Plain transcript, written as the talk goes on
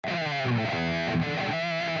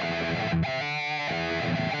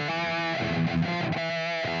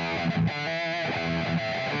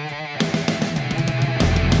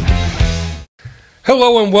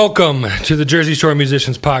Hello and welcome to the Jersey Shore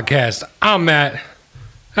Musicians Podcast. I'm Matt.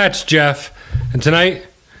 That's Jeff. And tonight,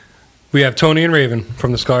 we have Tony and Raven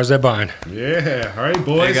from The Scars That Bind. Yeah. All right,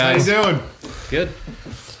 boys. Hey, guys. How you doing? Good.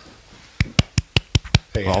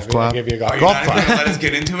 Hey, Golf clap. Give you a golf Are you clap. not going to let us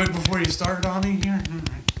get into it before you start on me here?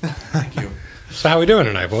 Thank you. So how we doing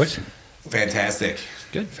tonight, boys? Fantastic.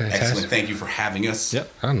 Good. Fantastic. Excellent. Thank you for having us.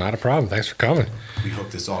 Yep. Oh, not a problem. Thanks for coming. We hope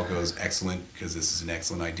this all goes excellent because this is an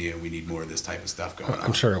excellent idea. We need more of this type of stuff going on.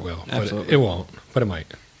 I'm sure it will. But Absolutely. it won't. But it might.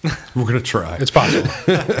 We're going to try. It's possible.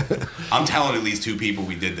 I'm telling at least 2 people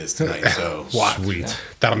we did this tonight. So Sweet.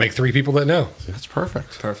 That'll make 3 people that know. That's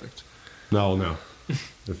perfect. Perfect. No.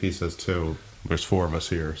 If he says 2, there's 4 of us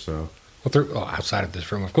here, so. Well, outside of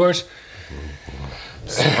this room, of course.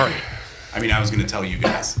 Sorry. I mean, I was going to tell you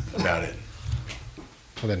guys about it.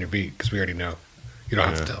 Well, then you're beat because we already know. You don't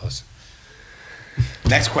have to tell us.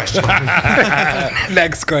 Next question.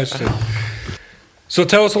 Next question. So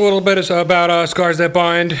tell us a little bit about Scars That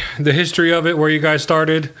Bind, the history of it, where you guys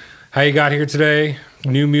started, how you got here today,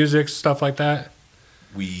 new music, stuff like that.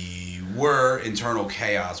 We were Internal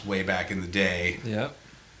Chaos way back in the day Yep.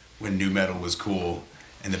 when nu metal was cool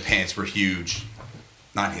and the pants were huge.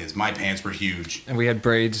 Not his. My pants were huge. And we had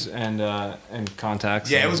braids and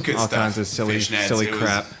contacts. Yeah, it and was good all stuff. kinds of silly Fishnets, it was-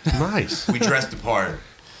 crap. Nice. We dressed apart.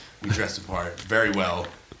 Very well.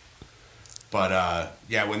 But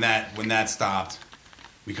yeah, when that stopped,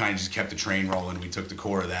 we kind of just kept the train rolling. We took the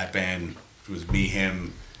core of that band, which was me,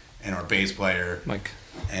 him, and our bass player, Mike.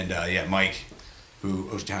 and Mike, who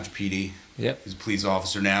Ocean Township PD. Yep. He's a police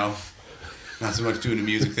officer now. Not so much doing the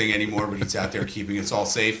music thing anymore, but he's out there keeping us all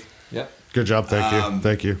safe. Yep. Good job. Thank you.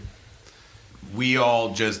 Thank you. We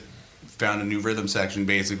all just found a new rhythm section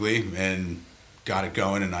basically and got it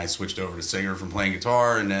going, and I switched over to singer from playing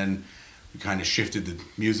guitar, and then we kind of shifted the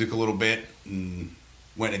music a little bit and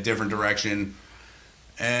went a different direction,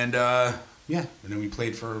 and and then we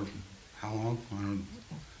played for how long? I don't know,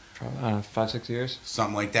 Probably 5-6 years.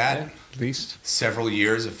 something like that. Yeah, at least. Several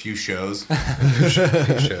years, a few shows,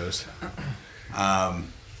 Shows.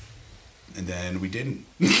 and then we didn't.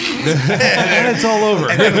 And it's all over.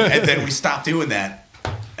 And then we stopped doing that,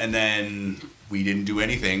 and then we didn't do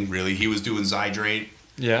anything really. He was doing Zydrate.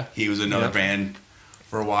 Yeah. He was another Yep. band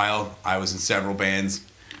for a while. I was in several bands.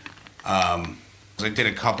 I did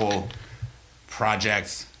a couple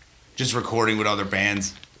projects, just recording with other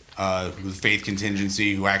bands, with Faith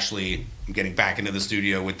Contingency, who actually I'm getting back into the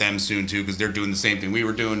studio with them soon too, because they're doing the same thing we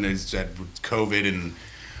were doing. They said with COVID and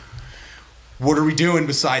what are we doing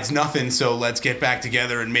besides nothing? So let's get back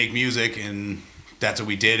together and make music, and that's what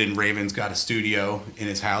we did. And Raven's got a studio in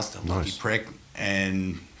his house, the lucky Nice. prick,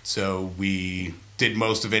 and so we did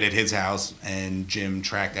most of it at his house, and Jim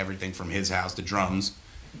tracked everything from his house, the drums.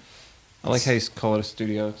 I like how you call it a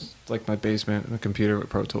studio. It's like my basement and a computer with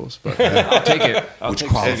Pro Tools. But I'll take it. Which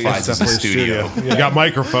qualifies as a Definitely studio. You got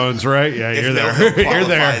microphones, right? Yeah, If you're there. Millville You're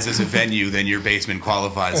there. qualifies as a venue, then your basement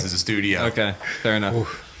qualifies as a studio. Okay. Fair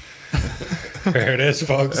enough. There it is,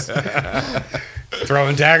 folks.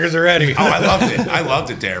 Throwing daggers already. Oh, I loved it. I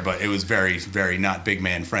loved it there, but it was very, very not big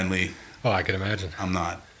man friendly. Oh, I can imagine. I'm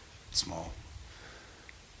not small.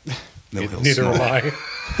 No Hill's Neither small. am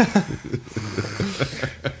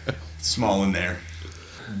I. Small in there.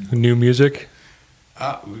 New music.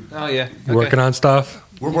 Oh, yeah. Okay. Working on stuff.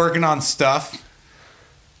 We're working on stuff,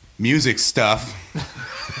 music stuff,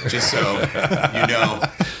 just so you know.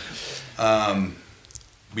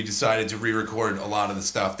 We decided to re-record a lot of the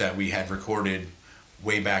stuff that we had recorded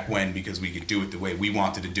way back when because we could do it the way we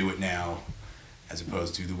wanted to do it now, as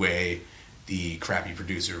opposed to the way the crappy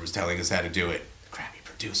producer was telling us how to do it. The crappy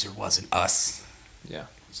producer wasn't us. Yeah. It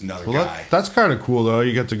was another Well, guy. that's kind of cool, though.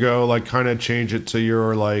 You get to go, like, kind of change it to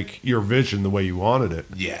your vision the way you wanted it.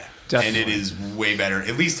 Yeah. Definitely. And it is way better.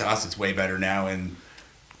 At least to us, it's way better now, and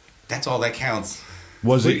that's all that counts.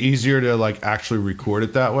 Was it easier to, like, actually record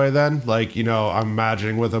it that way then? Like, you know, I'm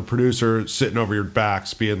imagining with a producer sitting over your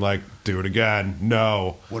backs being like, do it again.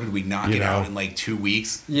 No. What did we knock You it out know. in like 2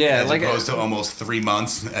 weeks? Yeah, as like- opposed to almost 3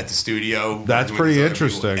 months at the studio. That's with pretty these other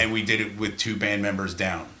interesting. people. And we did it with 2 band members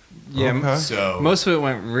down. Yeah. Okay. So Most of it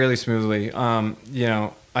went really smoothly. You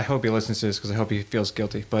know, I hope he listens to this because I hope he feels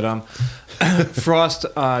guilty. But Frost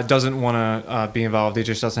doesn't want to be involved. He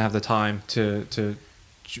just doesn't have the time to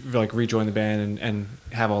like rejoin the band and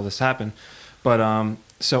have all this happen. But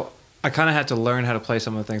so I kind of had to learn how to play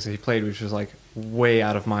some of the things that he played, which was like way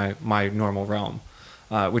out of my normal realm,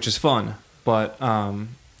 which is fun. But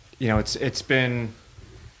you know, it's been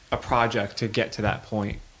a project to get to that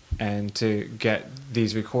point and to get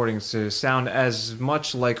these recordings to sound as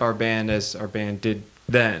much like our band as our band did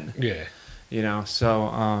then. Yeah. You know,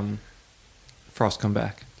 so Frost, come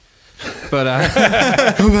back. But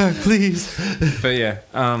come back, please. But yeah,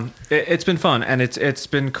 it's been fun, and it's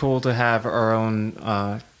been cool to have our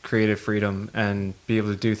own creative freedom and be able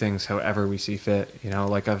to do things however we see fit. You know,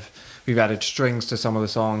 like we've added strings to some of the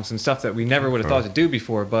songs and stuff that we never would have thought to do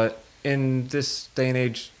before. But in this day and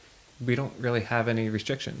age, we don't really have any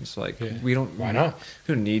restrictions. Like we don't. Why not?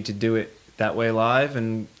 We don't need to do it that way live,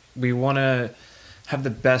 and we want to have the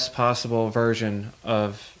best possible version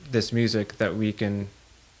of this music that we can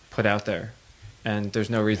put out there, and there's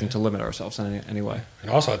no reason to limit ourselves in any way.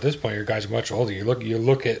 And also at this point, your guys are much older. You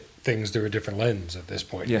look at things through a different lens at this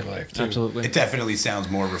point in your life too. Absolutely. It definitely sounds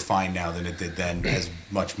more refined now than it did then, as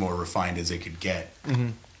much more refined as it could get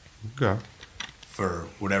Okay. for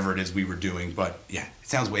whatever it is we were doing. But yeah, it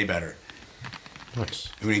sounds way better. Nice.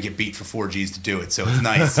 We didn't get beat for 4 Gs to do it, so it's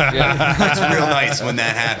nice. It's real nice when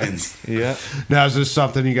that happens. Yeah. Now, is this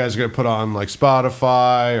something you guys are going to put on like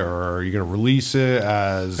Spotify, or are you going to release it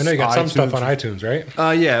as? I know you got some iTunes? stuff on iTunes, right?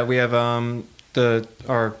 Yeah, we have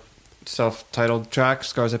our self-titled track,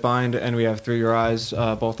 Scars That Bind, and we have Through Your Eyes,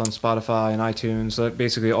 both on Spotify and iTunes.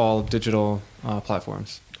 Basically all digital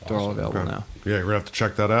platforms. They're all available Okay. now. Yeah, you're going to have to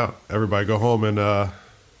check that out. Everybody go home and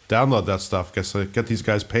download that stuff. Get these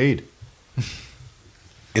guys paid.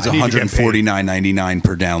 It's I need to get paid. $149.99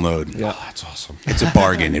 per download. Yeah. Oh, that's awesome. It's a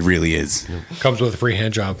bargain. It really is. Comes with a free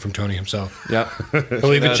hand job from Tony himself. Yep.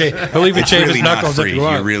 He'll even shave It's his really not knuckles if free. you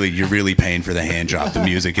want. You're really paying for the hand job. The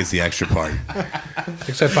music is the extra part.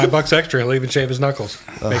 Except $5 extra, he'll even shave his knuckles.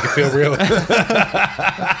 Make it feel real.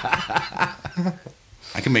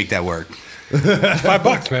 I can make that work.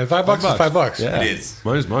 $5, man. $5 is $5. Yeah. It is.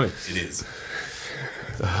 Money's money. It is.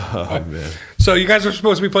 Oh, man. So you guys were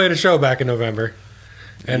supposed to be playing a show back in November,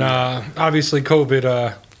 and obviously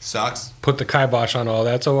COVID Sucks. put the kibosh on all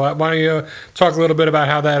that. So why don't you talk a little bit about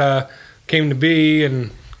how that came to be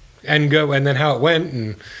and then how it went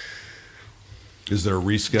and Is there a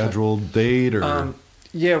rescheduled date or?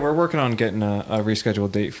 Yeah, we're working on getting a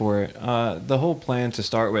rescheduled date for it. The whole plan to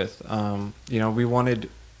start with, we wanted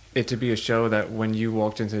it to be a show that when you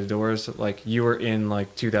walked into the doors, like you were in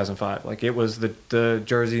like 2005. Like it was the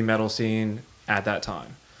Jersey metal scene at that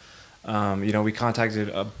time. We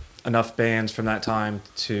contacted enough bands from that time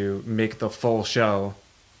to make the full show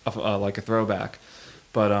of, like a throwback.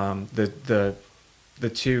 But the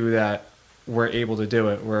two that were able to do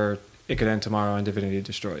it were It Could End Tomorrow and Divinity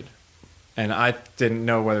Destroyed. And I didn't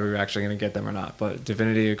know whether we were actually going to get them or not, but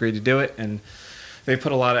Divinity agreed to do it, and they've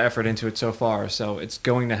put a lot of effort into it so far. So it's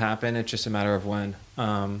going to happen. It's just a matter of when.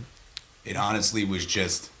 It honestly was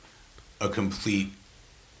just a complete,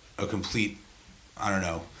 I don't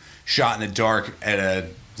know, shot in the dark at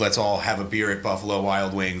let's all have a beer at Buffalo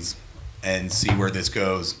Wild Wings and see where this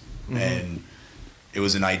goes. Mm-hmm. And it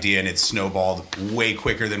was an idea, and it snowballed way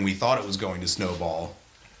quicker than we thought it was going to snowball.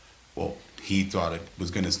 Well, he thought it was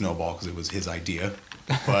going to snowball because it was his idea.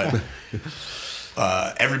 But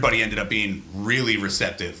everybody ended up being really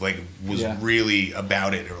receptive, was really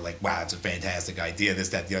about it. Or like, wow, it's a fantastic idea, this,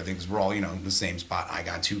 that, the other thing. Because we're all, in the same spot. I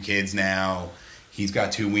got 2 kids now. He's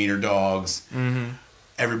got 2 wiener dogs. Mm-hmm.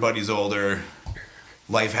 Everybody's older.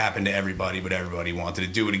 Life happened to everybody, but everybody wanted to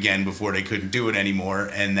do it again before they couldn't do it anymore.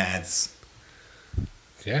 And that's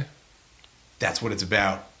what it's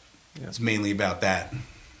about. Yeah. It's mainly about that.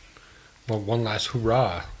 Well, one last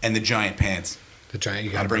hurrah. And the giant pants. The giant,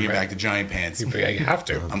 you got I'll to bring back the giant pants. You have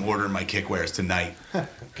to. I'm ordering my kickwares tonight.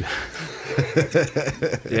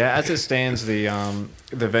 Yeah, as it stands, the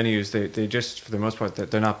venues they just for the most part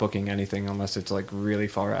they're not booking anything unless it's like really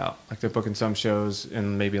far out. Like they're booking some shows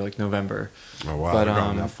in maybe like November. Oh wow, but, they're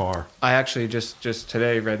going that far. I actually just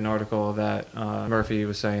today read an article that Murphy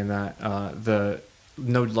was saying that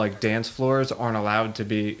dance floors aren't allowed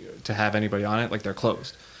to have anybody on it. Like they're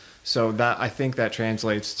closed. So that I think that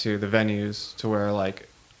translates to the venues to where like,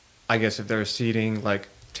 I guess if there's seating, like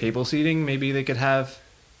table seating, maybe they could have,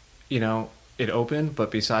 it open.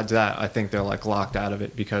 But besides that, I think they're like locked out of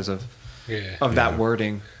it because of that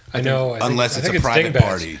wording. I know. Unless it's a private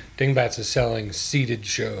party. Dingbats is selling seated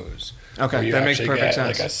shows. Okay, that makes perfect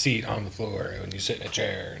sense. Like a seat on the floor when you sit in a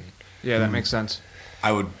chair. Yeah, that makes sense.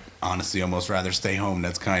 I would honestly almost rather stay home.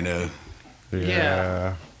 That's kind of...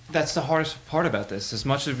 Yeah. That's the hardest part about this. As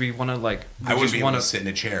much as we want to, I wouldn't be able to sit in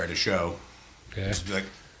a chair at a show. Yeah. Just be like,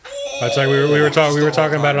 that's like we were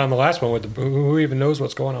talking about it on the last one with who even knows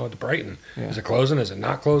what's going on with the Brighton? Yeah. Is it closing? Is it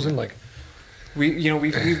not closing? Like,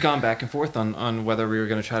 we've gone back and forth on whether we were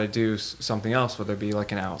going to try to do something else, whether it be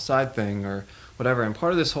like an outside thing or whatever. And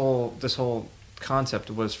part of this whole concept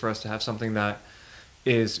was for us to have something that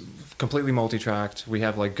is completely multi-tracked. We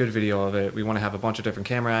have like good video of it. We want to have a bunch of different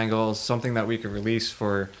camera angles, something that we could release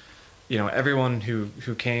for, everyone who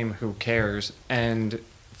came, who cares, and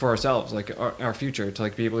for ourselves, like our future, to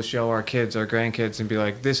like be able to show our kids, our grandkids, and be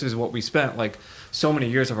like, this is what we spent like so many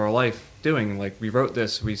years of our life doing. Like we wrote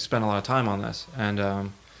this, we spent a lot of time on this, and I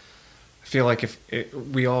feel like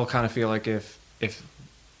we all kind of feel like if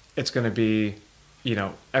it's going to be,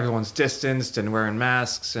 everyone's distanced and wearing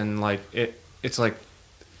masks, and like it's like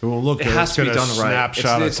Well, look, it has to be done right.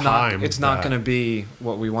 Snapshot it's of time. It's not going to be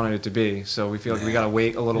what we wanted it to be. So we feel like we got to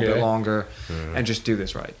wait a little bit longer and just do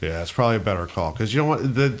this right. Yeah, it's probably a better call because you know what?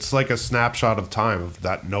 It's like a snapshot of time of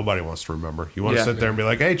that nobody wants to remember. You want to sit there and be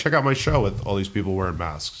like, "Hey, check out my show with all these people wearing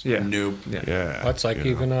masks." Yeah. Nope. Yeah. Yeah. That's like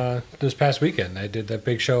even this past weekend. They did that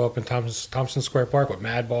big show up in Thompson Square Park with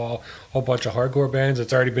Madball, a whole bunch of hardcore bands.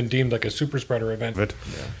 It's already been deemed like a super spreader event.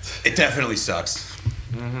 It definitely sucks.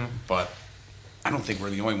 But I don't think we're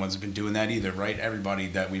the only ones who've been doing that either, right? Everybody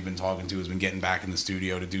that we've been talking to has been getting back in the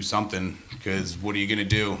studio to do something because what are you going to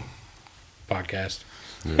do? Podcast.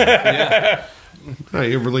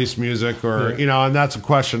 You release music or, and that's a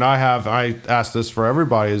question I have. I ask this for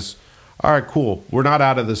everybody is, all right, cool. We're not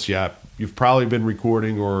out of this yet. You've probably been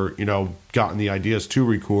recording or, gotten the ideas to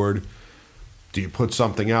record. Do you put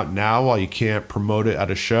something out now while you can't promote it at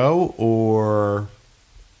a show or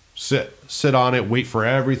sit on it, wait for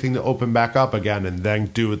everything to open back up again and then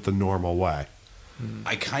do it the normal way?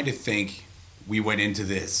 I kind of think we went into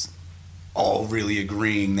this all really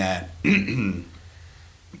agreeing that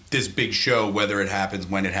this big show, whether it happens,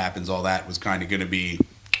 when it happens, all that was kind of going to be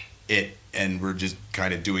it. And we're just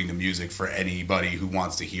kind of doing the music for anybody who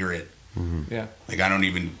wants to hear it. Yeah. Like, I don't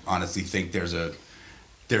even honestly think there's a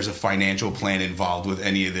financial plan involved with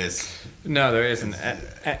any of this. No, there isn't.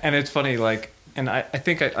 And it's funny, like, and I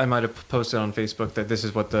think I might have posted on Facebook that this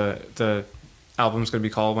is what the album's going to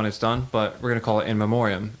be called when it's done, but we're going to call it In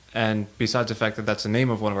Memoriam. And besides the fact that that's the name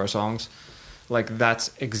of one of our songs, like,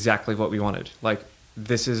 that's exactly what we wanted. Like,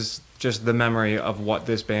 this is just the memory of what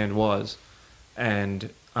this band was. And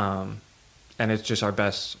it's just our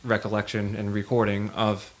best recollection and recording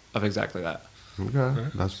of exactly that. Okay.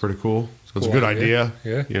 That's pretty cool. So it's a Cool good idea.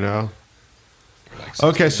 idea.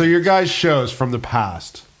 Okay, so your guys' shows from the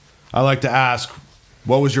past. I like to ask,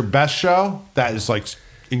 what was your best show that is like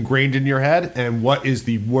ingrained in your head, and what is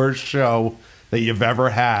the worst show that you've ever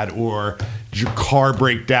had, or did your car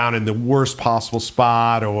break down in the worst possible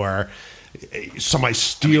spot, or somebody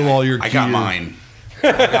steal all your gear? I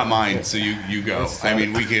got mine. So you go. I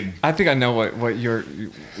mean, we could. I think I know what your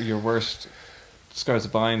worst Scars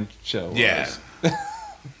of Bind show was. Yeah.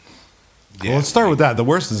 Well, let's start with that. The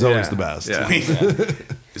worst is always the best. Yeah.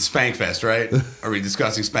 It's Spankfest, right? Are we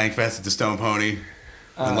discussing Spankfest at the Stone Pony?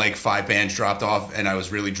 When like 5 bands dropped off and I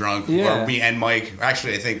was really drunk. Yeah. Or me and Mike.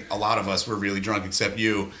 Actually, I think a lot of us were really drunk except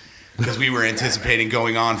you. Because we were anticipating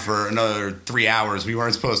going on for another 3 hours. We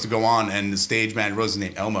weren't supposed to go on, and the stage man, what was his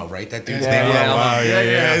name? Elmo, right? That dude's name? Elmo.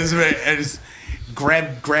 And just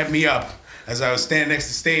grabbed me up as I was standing next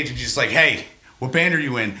to the stage and just like, hey, what band are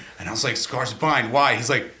you in? And I was like, Scars of Bind. Why? He's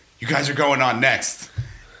like, you guys are going on next.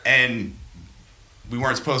 And we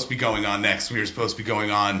weren't supposed to be going on next. We were supposed to be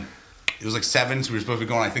going on, it was like 7, so we were supposed to be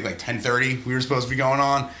going on, I think like 10:30 we were supposed to be going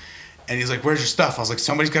on. And he's like, where's your stuff? I was like,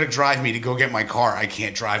 somebody's got to drive me to go get my car. I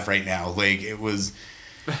can't drive right now. Like, it was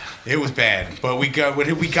bad. But we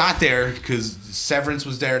got there because Severance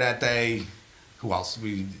was there that day. Who else?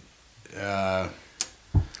 I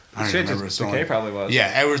don't even remember. Decay probably was.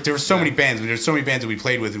 Yeah, there were so many bands. There were so many bands that we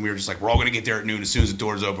played with, and we were just like, we're all going to get there at noon. As soon as the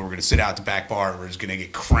doors open, we're going to sit out at the back bar. We're just going to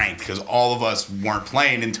get cranked because all of us weren't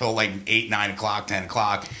playing until like 8, 9 o'clock, 10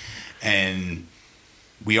 o'clock. And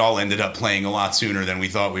we all ended up playing a lot sooner than we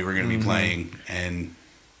thought we were going to be playing. And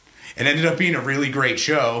it ended up being a really great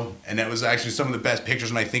show. And that was actually some of the best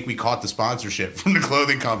pictures. And I think we caught the sponsorship from the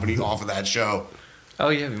clothing company off of that show. Oh,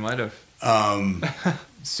 yeah, we might have.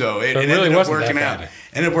 So it really ended up wasn't working that out.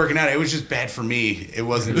 bad. It was just bad for me. It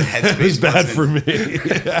wasn't the headspace. It was bad for me.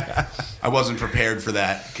 I wasn't prepared for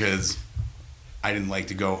that because I didn't like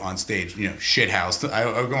to go on stage, shithouse. I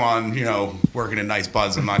go on, working a nice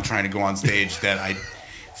buzz. I'm not trying to go on stage that I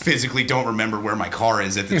physically don't remember where my car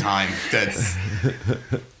is at the time.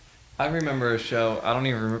 I remember a show, I don't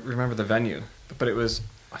even remember the venue, but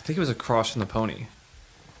I think it was across from the Pony.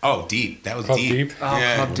 Oh, Deep. That was Club Deep. Deep? Oh,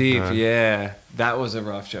 Yeah. Club Deep, yeah. That was a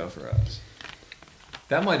rough show for us.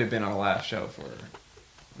 That might have been our last show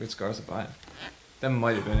with Scars of Bind. That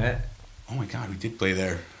might have been it. Oh my God, we did play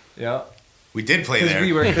there. Yeah. We did play there.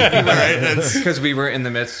 Because we were in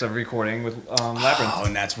the midst of recording with Labyrinth. Oh,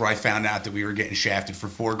 and that's where I found out that we were getting shafted for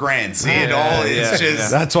 $4,000. See, it all is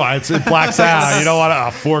just That's why it blacks out. You don't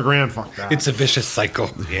want $4,000. Fuck that. It's a vicious cycle.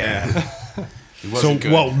 yeah. It So wasn't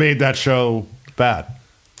good. what made that show bad?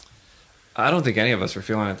 I don't think any of us were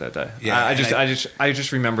feeling it that day. Yeah, I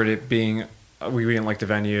just remembered it being we didn't like the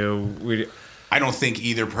venue. I don't think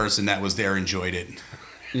either person that was there enjoyed it.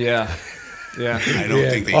 Yeah. I don't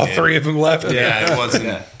think they all did. 3 of them left. Yeah, it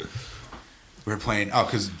wasn't. We were playing. Oh,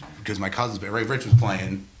 because my cousin's band, Ray Rich was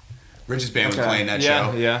playing. Rich's band was playing that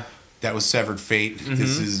show. Yeah. That was Severed Fate.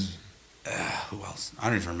 This is who else? I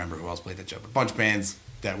don't even remember who else played that show. A bunch of bands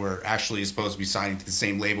that were actually supposed to be signing to the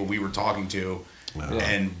same label we were talking to,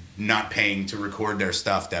 and not paying to record their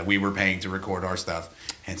stuff that we were paying to record our stuff.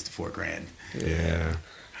 Hence the $4,000. Yeah.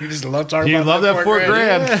 You just love talking You about love that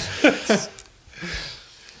 $4,000.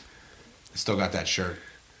 I still got that shirt.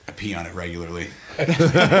 I pee on it regularly.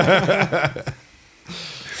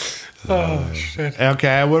 Oh, shit.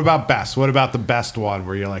 Okay, what about best? What about the best one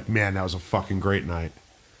where you're like, man, that was a fucking great night?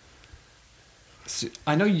 See,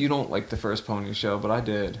 I know you don't like the first Pony show, but I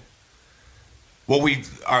did. Well, we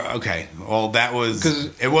are okay. Well, that was 'Cause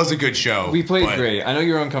it was a good show. We played but great. I know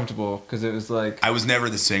you were uncomfortable because it was like I was never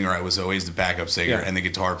the singer. I was always the backup singer Yeah. and the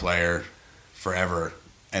guitar player forever.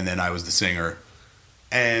 And then I was the singer.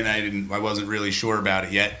 And I wasn't really sure about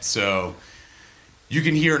it yet. So you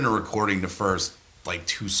can hear in the recording the first like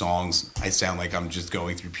 2 songs. I sound like I'm just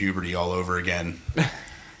going through puberty all over again.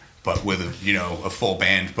 But with a full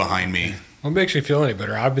band behind me. What makes you feel any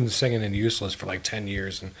better? I've been singing in Useless for like 10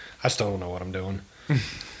 years, and I still don't know what I'm doing. I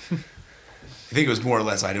think it was more or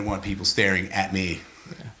less I didn't want people staring at me.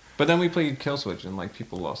 But then we played Killswitch and like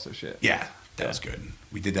people lost their shit. Yeah, that was good.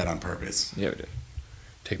 We did that on purpose. Yeah, we did.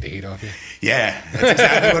 Take the heat off you. Yeah, that's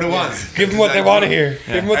exactly what it was. Give them what they want to hear.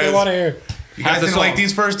 Give them what they want to hear. You guys Have the didn't like song.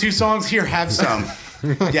 these first 2 songs? Here, have some.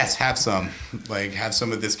 Yes, have some. Like, have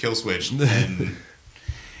some of this Kill Switch.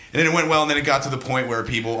 And then it went well, and then it got to the point where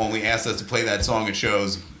people only asked us to play that song at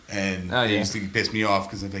shows, and it used to piss me off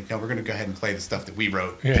because I'm like, no, we're going to go ahead and play the stuff that we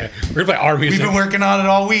wrote. Yeah, we're gonna play our music. We've been working on it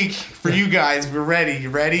all week for you guys. We're ready. You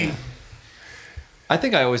ready? I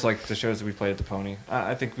think I always liked the shows that we played at the Pony.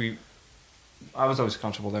 I think I was always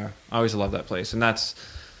comfortable there. I always loved that place, and that's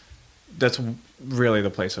really the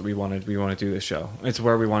place that we wanted to do this show. It's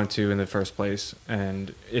where we wanted to in the first place,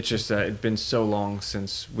 and it's just that it'd been so long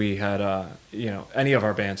since we had any of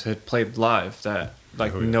our bands had played live that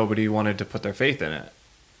nobody wanted to put their faith in it.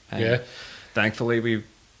 And thankfully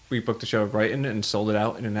we booked a show at Brighton and sold it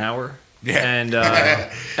out in an hour. Yeah.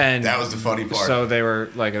 And That was the funny part. So they were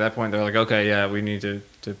like, at that point they're like, okay, yeah, we need to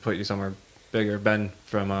put you somewhere bigger. Ben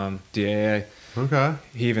from DAA. Okay.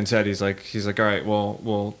 He even said he's like all right,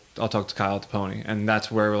 well I'll talk to Kyle at the Pony, and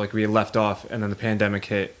that's where we left off, and then the pandemic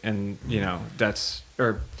hit, and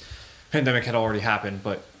pandemic had already happened,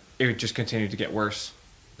 but it just continued to get worse.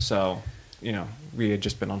 So we had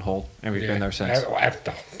just been on hold, and we've been there since.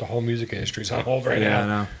 The whole music industry's on hold right Yeah, I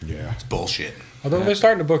now. know. Yeah. It's bullshit. Although they're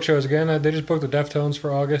starting to book shows again. They just booked the Deftones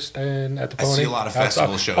for August and at the I Pony. see a lot of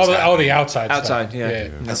festival shows Oh, the happening. outside stuff. Outside, yeah.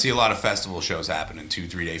 I see a lot of festival shows happening,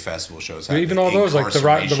 2-3 day festival shows happening. Even all those, like the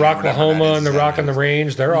Rock Incarceration, whatever Oklahoma that and the is. Rock on the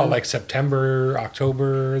Range, they're all like September,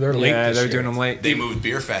 October. They're late Yeah, this they're year. doing them late. They moved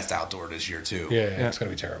Beer Fest outdoor this year, too. Yeah, it's going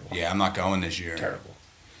to be terrible. Yeah, I'm not going this year. Terrible.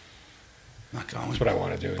 Not going. That's what I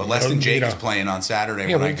want to do. But Less Than Jake is playing on Saturday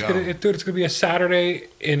Yeah, when I but go. it's going to be a Saturday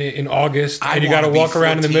in August, I and you got to wanna be walk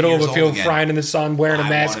around in the 14 middle of years a old field again. frying in the sun, wearing a I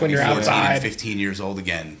mask wanna when be you're 14 and outside. 15 years old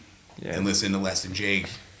again and listen to Less Than Jake.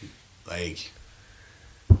 Like,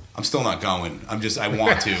 I'm still not going. I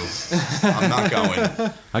want to. I'm not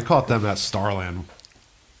going. I caught them at Starland.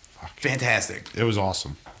 Fantastic. It was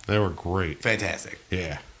awesome. They were great. Fantastic.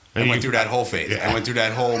 Yeah. I went through that whole phase. Yeah. I went through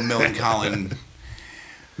that whole Millen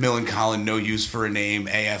Collin, No Use for a Name,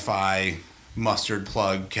 AFI, Mustard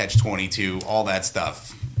Plug, Catch-22, all that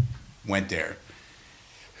stuff. Went there.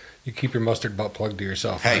 You keep your mustard butt plug to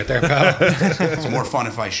yourself Hey. right there, pal. It's more fun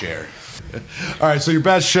if I share. All right, so your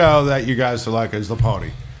best show that you guys like is The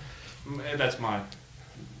Pony. That's mine.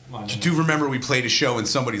 You do remember we played a show in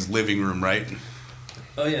somebody's living room, right?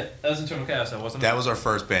 Oh yeah, that was Internal Chaos. That wasn't. That was our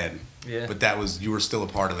first band. Yeah. But you were still a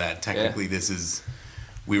part of that. Technically,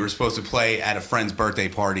 we were supposed to play at a friend's birthday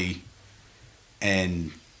party,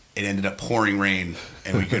 and it ended up pouring rain,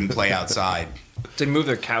 and we couldn't play outside. They moved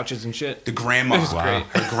their couches and shit. The grandma, It was great.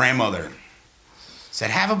 her grandmother, said,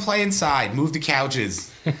 "Have them play inside. Move the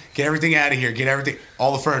couches. Get everything out of here. Get everything,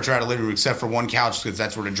 all the furniture out of the living room except for one couch because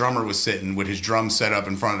that's where the drummer was sitting with his drums set up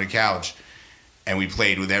in front of the couch." And we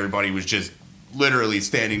played with everybody was just literally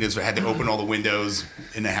standing this way. I had to open all the windows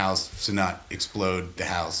in the house to not explode the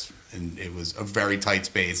house. And it was a very tight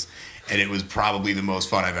space. And it was probably the most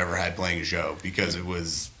fun I've ever had playing a show because it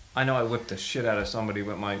was... I know I whipped the shit out of somebody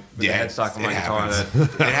with the headstock on my it guitar.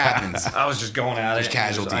 happens. It happens. I was just going at There's it.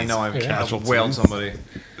 casualties. I know I've Casualties. wailed somebody.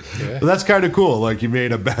 Yeah. But that's kind of cool. Like you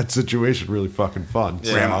made a bad situation really fucking fun.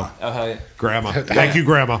 Yeah. Grandma. Oh, hell yeah. Grandma. Thank you,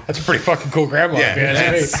 Grandma. That's a pretty fucking cool grandma. Yeah, Yeah,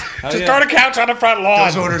 that's- just yeah. throw the couch on the front lawn.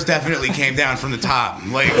 Those orders definitely came down from the top.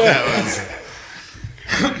 Like, that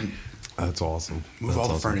was... That's awesome. Move all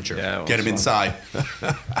the furniture. Yeah, it Get was them inside.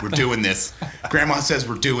 We're doing this. Grandma says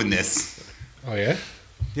we're doing this. Oh yeah.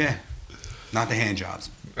 Yeah. Not the hand jobs.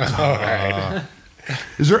 All right.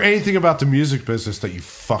 Is there anything about the music business that you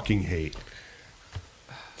fucking hate?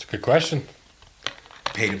 That's a good question.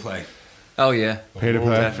 Pay to play. Oh, yeah. Pay to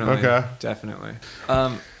play? Definitely. Okay. Definitely.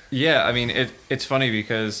 Yeah, I mean, it's funny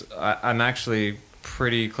because I'm actually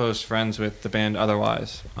pretty close friends with the band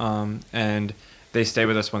Otherwise. And they stay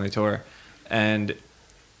with us when they tour. And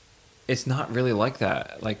it's not really like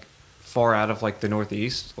that. Like, far out of, like, the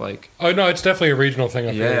Northeast. Like, Oh no, it's definitely a regional thing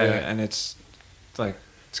up yeah, here. and it's, like,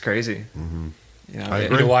 it's crazy. Mm-hmm. You know, I You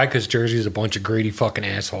agree. know why? Because Jersey's a bunch of greedy fucking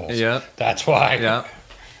assholes. Yeah. That's why. Yeah.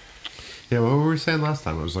 Yeah, what were we saying last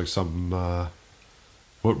time? It was like some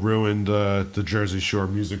what ruined the Jersey Shore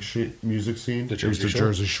music scene? The It was Jersey the Shore?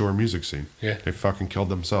 Jersey Shore music scene. Yeah. They fucking killed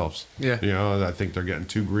themselves. Yeah. You know, I think they're getting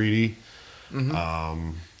too greedy.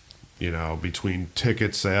 Mm-hmm. You know, between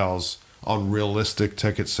ticket sales, unrealistic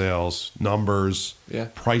ticket sales, numbers, Yeah.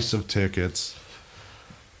 price of tickets.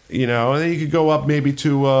 You know, and then you could go up maybe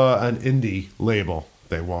to an indie label.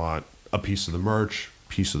 They want a piece of the merch,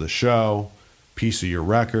 piece of the show, piece of your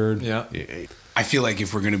record. Yeah. I feel like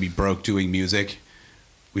if we're going to be broke doing music,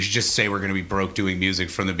 we should just say we're going to be broke doing music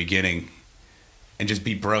from the beginning and just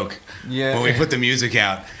be broke Yeah. when we put the music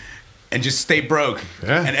out and just stay broke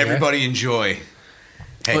Yeah. and everybody enjoy.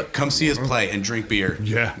 Hey, But- come see us play and drink beer.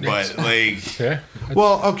 Yeah. But, like, Yeah.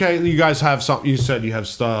 Well, okay, you guys have some. You said you have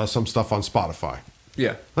some stuff on Spotify.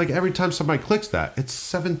 Yeah. Like every time somebody clicks that, it's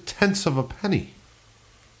 7/10 of a penny.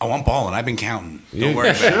 oh, I'm balling. I've been counting. Don't You worry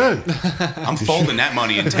about it. should. I'm folding that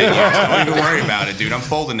money in 10 years. Don't even worry about it, dude. I'm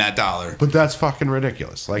folding that dollar. But that's fucking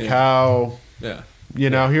ridiculous. Like Yeah. how Yeah. you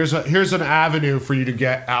know here's an avenue for you to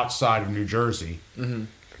get outside of New Jersey.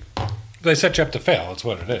 They set you up to fail. That's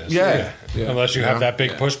what it is. Yeah. Yeah. Unless you have that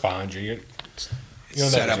big Yeah. push behind you. You'll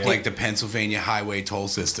Set never up see like it. the Pennsylvania highway toll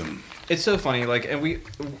system. It's so funny, like, and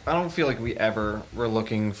I don't feel like we ever were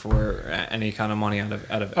looking for any kind of money out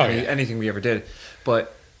of Oh, yeah. anything we ever did.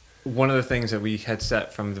 But one of the things that we had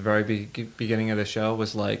set from the very beginning of the show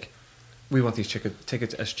was like, we want these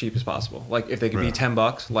tickets as cheap as possible. Like, if they could be Right.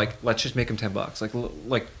 $10, like, let's just make them $10.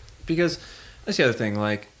 Like, because that's the other thing.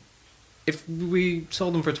 Like, if we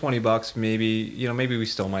sold them for $20, maybe we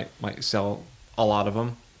still might sell a lot of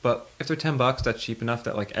them. But if they're $10, that's cheap enough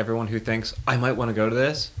that like everyone who thinks I might want to go to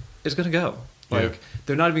this is going to go. Like,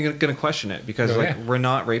 they're not even going to question it because Oh, like yeah. we're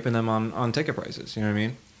not raping them on ticket prices. You know what I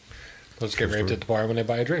mean? Let's get raped at the bar when they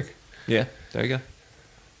buy a drink. Yeah. There you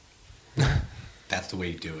go. That's the way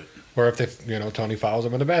you do it. Or if they, Tony follows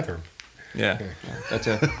them in the bathroom. Yeah. That's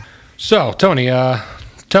it. So, Tony,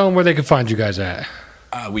 tell them where they can find you guys at.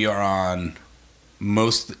 We are on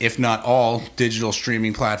most, if not all, digital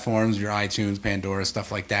streaming platforms. Your iTunes, Pandora,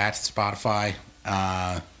 stuff like that. Spotify,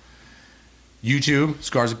 YouTube.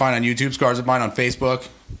 Scars That Bind on YouTube. Scars That Bind on Facebook.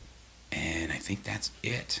 And I think that's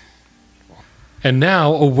it. And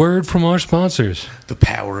now, a word from our sponsors. The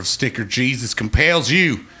power of Sticker Jesus compels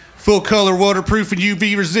you. Full color, waterproof, and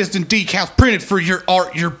UV resistant decals printed for your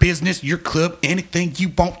art, your business, your club, anything you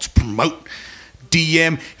want to promote.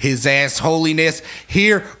 DM his ass holiness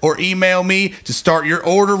here or email me to start your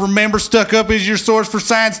order. Remember, Stuck Up is your source for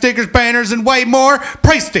signed stickers, banners, and way more.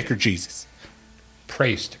 Praise Sticker Jesus.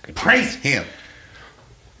 Praise Sticker. Praise him.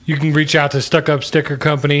 You can reach out to Stuck Up Sticker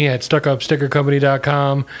Company at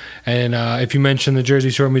stuckupstickercompany.com. And if you mention the Jersey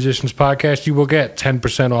Shore Musicians Podcast, you will get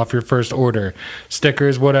 10% off your first order.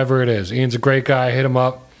 Stickers, whatever it is. Ian's a great guy. Hit him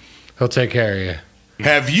up. He'll take care of you.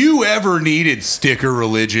 Have you ever needed sticker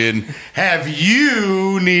religion? Have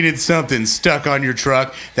you needed something stuck on your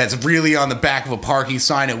truck that's really on the back of a parking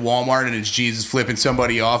sign at Walmart and it's Jesus flipping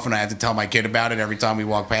somebody off and I have to tell my kid about it every time we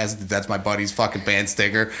walk past it that that's my buddy's fucking band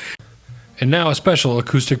sticker? And now a special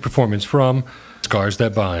acoustic performance from Scars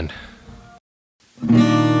That Bind.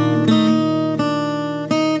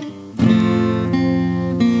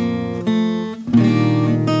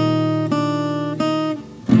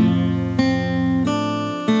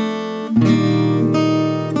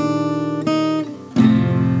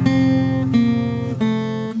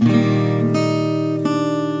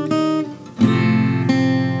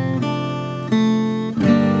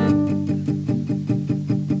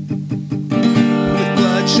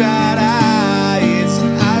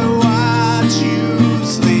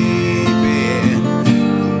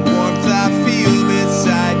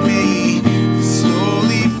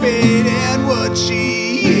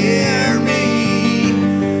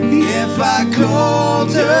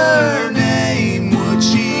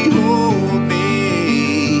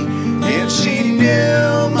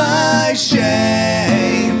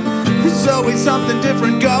 something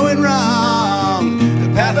different going wrong.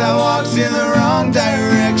 The path that walks in the wrong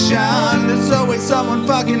direction. There's always someone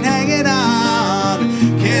fucking hanging on.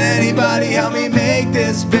 Can anybody help me make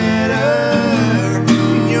this better?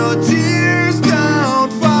 Your tears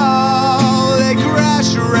don't fall, they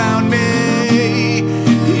crash around me.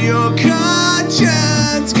 Your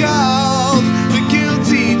conscience calls the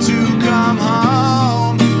guilty to come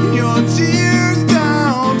home. Your tears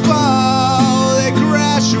don't fall, they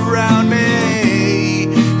crash around me.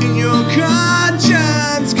 Your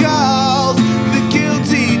conscience calls the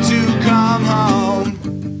guilty to come home.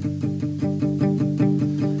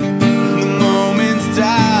 The moment's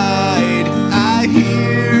died, I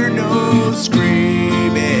hear no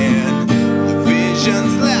screaming. The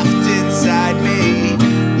vision's left inside me,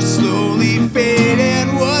 slowly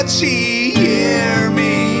fading. Would she hear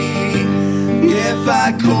me? If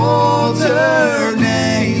I called her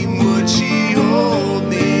name, would she hold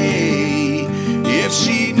me? If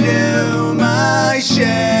she knew my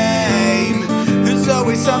shame. There's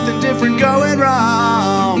always something different going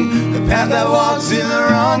wrong. The path that walks in the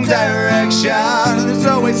wrong direction. There's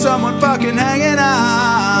always someone fucking hanging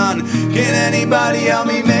on. Can anybody help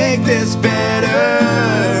me make this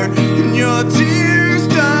better? And your tears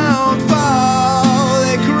don't fall,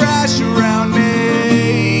 they crash around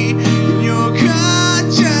me. And your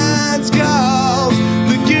conscience calls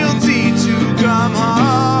the guilty to come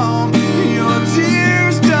home. And your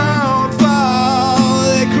tears don't fall,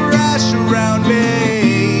 they crash around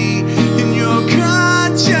me. And your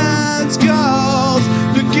conscience calls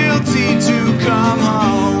the guilty to come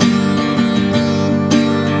home.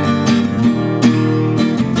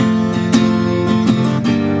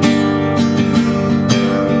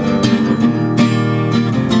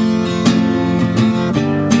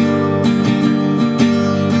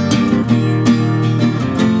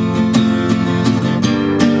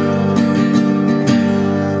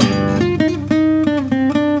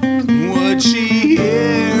 Would she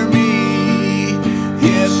hear me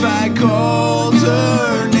if I called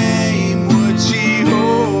her name? Would she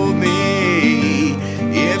hold me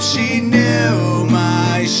if she knew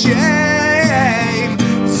my shame?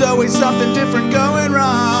 There's always something different going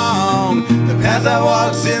wrong. The path that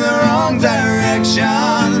walks in the wrong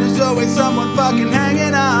direction. There's always someone fucking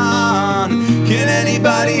hanging on. Can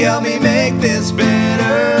anybody help me make this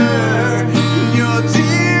better? Your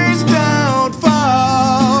tears don't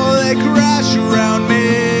fall, they crash around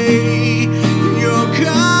me. Your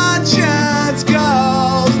conscience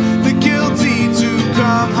calls the guilty to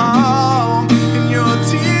come home. And your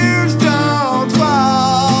tears don't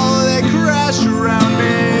fall, they crash around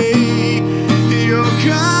me. Your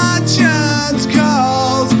conscience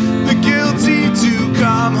calls the guilty to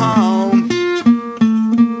come home.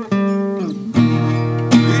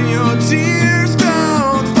 And your tears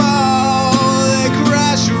don't fall, they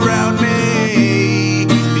crash around me.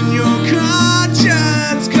 And your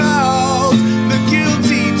conscience calls the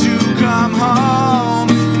guilty to come home.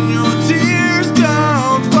 And your tears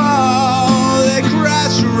don't fall, they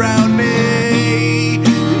crash around me.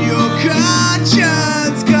 And your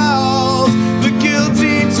conscience calls the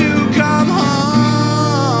guilty to come home.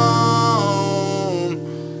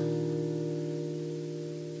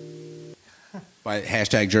 By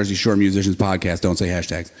hashtag Jersey Shore Musicians Podcast. Don't say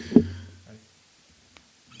hashtags.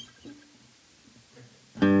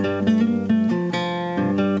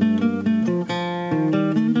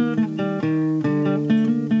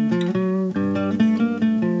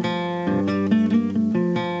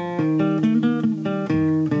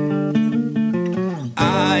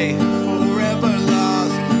 I forever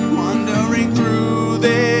lost, wandering through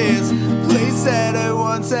this place that I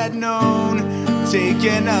once had known,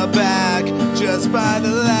 taken aback just by the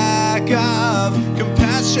lack of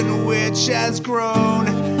compassion which has grown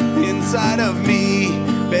inside of me,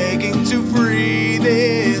 begging to free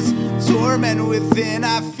this torment within.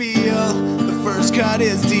 I feel the first cut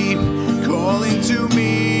is deep, calling to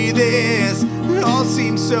me. This all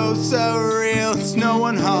seems so surreal. There's no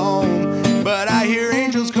one home, but I hear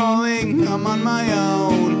angels calling. I'm on my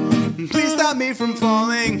own. Please stop me from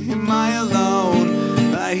falling. Am I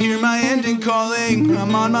alone? I hear my ending calling.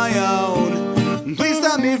 I'm on my own. Please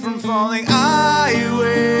stop me from falling. I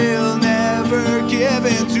will never give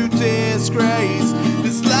in to disgrace.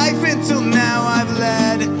 This life until now I've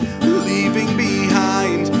led, leaving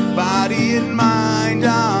behind body and mind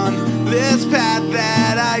on this path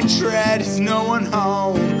that I tread. Is no one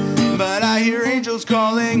home, but I hear angels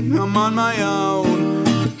calling. I'm on my own.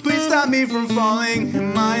 Please stop me from falling.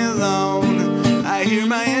 Am I alone? I hear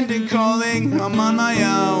my ending calling. I'm on my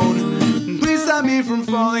own. Please stop me from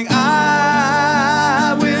falling.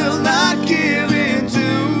 I will not give in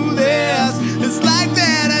to this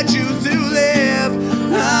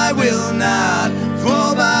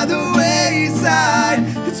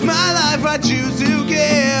I choose to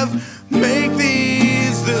give. Make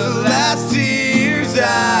these the last tears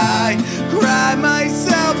I cry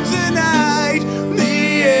myself tonight.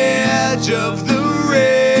 The edge of the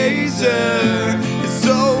razor is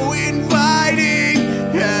so inviting.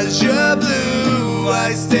 As you're blue,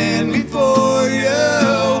 I stand before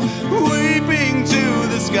you, weeping to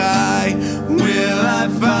the sky. Will I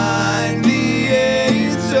find the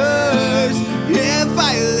answers if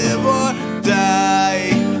I live or die?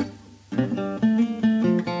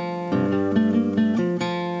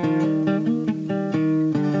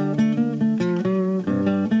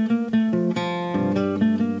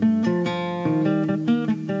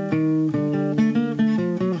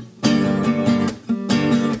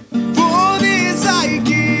 For this I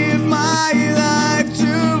give my life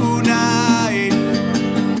tonight.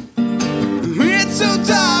 It's so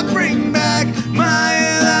dark, bring back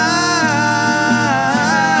my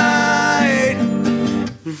light.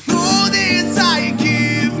 For this I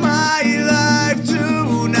give my life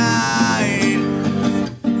tonight.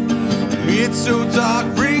 It's so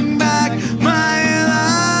dark, bring back my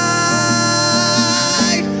light.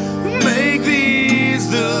 Make these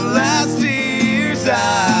the last tears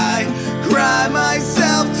I cry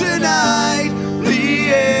myself tonight. The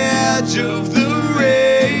edge of the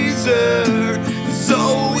razor is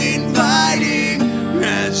so inviting.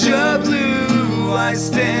 As you're blue, I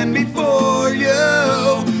stand before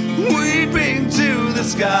you, weeping to the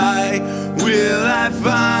sky. Will I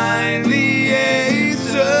find the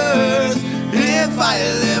answers if I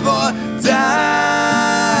live or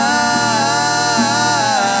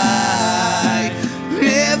die?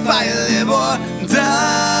 If I live or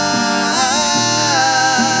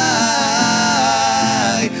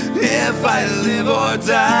die? If I live or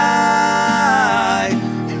die?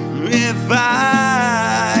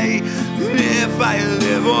 If I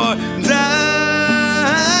live or die?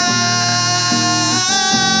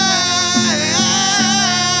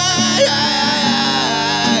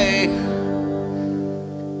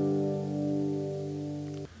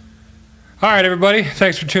 All right, everybody.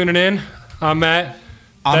 Thanks for tuning in. I'm Matt.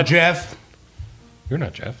 I'm Jeff. You're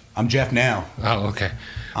not Jeff. I'm Jeff now. Oh, okay.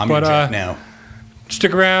 I'm But, your Jeff now.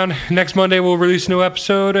 Stick around. Next Monday, we'll release a new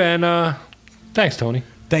episode. And thanks, Tony.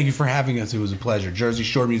 Thank you for having us. It was a pleasure. Jersey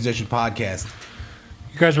Shore Musician Podcast.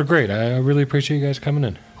 You guys were great. I really appreciate you guys coming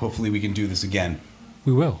in. Hopefully we can do this again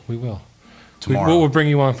We will. We will. tomorrow. We'll bring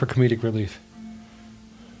you on for comedic relief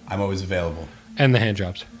I'm always available. and the hand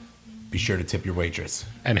jobs. Be sure to tip your waitress.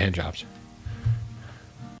 And hand jobs.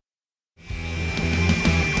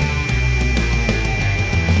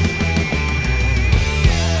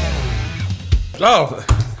 Oh,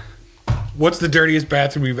 what's the dirtiest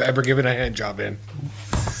bathroom you've ever given a hand job in?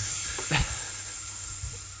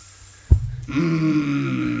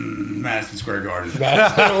 Madison Square Garden.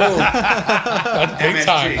 That's big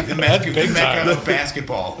time. MSG, the That's big Mecca time. of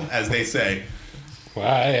basketball, as they say. Wow,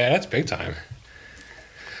 yeah, that's big time.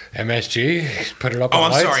 MSG, put it up. Oh, on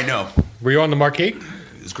I'm lights. sorry, no. Were you on the marquee?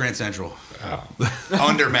 It's Grand Central. Oh,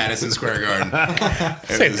 Under Madison Square Garden.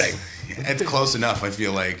 Same thing. It's close enough, I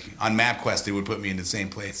feel like. On MapQuest, it would put me in the same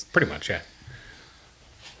place. pretty much, yeah.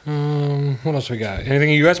 What else we got? Anything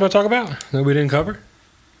you guys want to talk about that we didn't cover?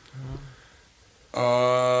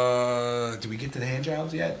 Did we get to the hand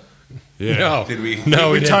jobs yet? Yeah. No, Did we? No,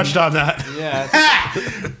 we We didn't. touched on that. Yeah.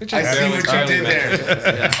 I see what you did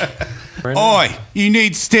there. Oi, you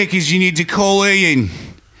need stickers, you need to call Ian.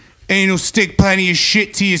 Ian will stick plenty of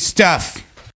shit to your stuff.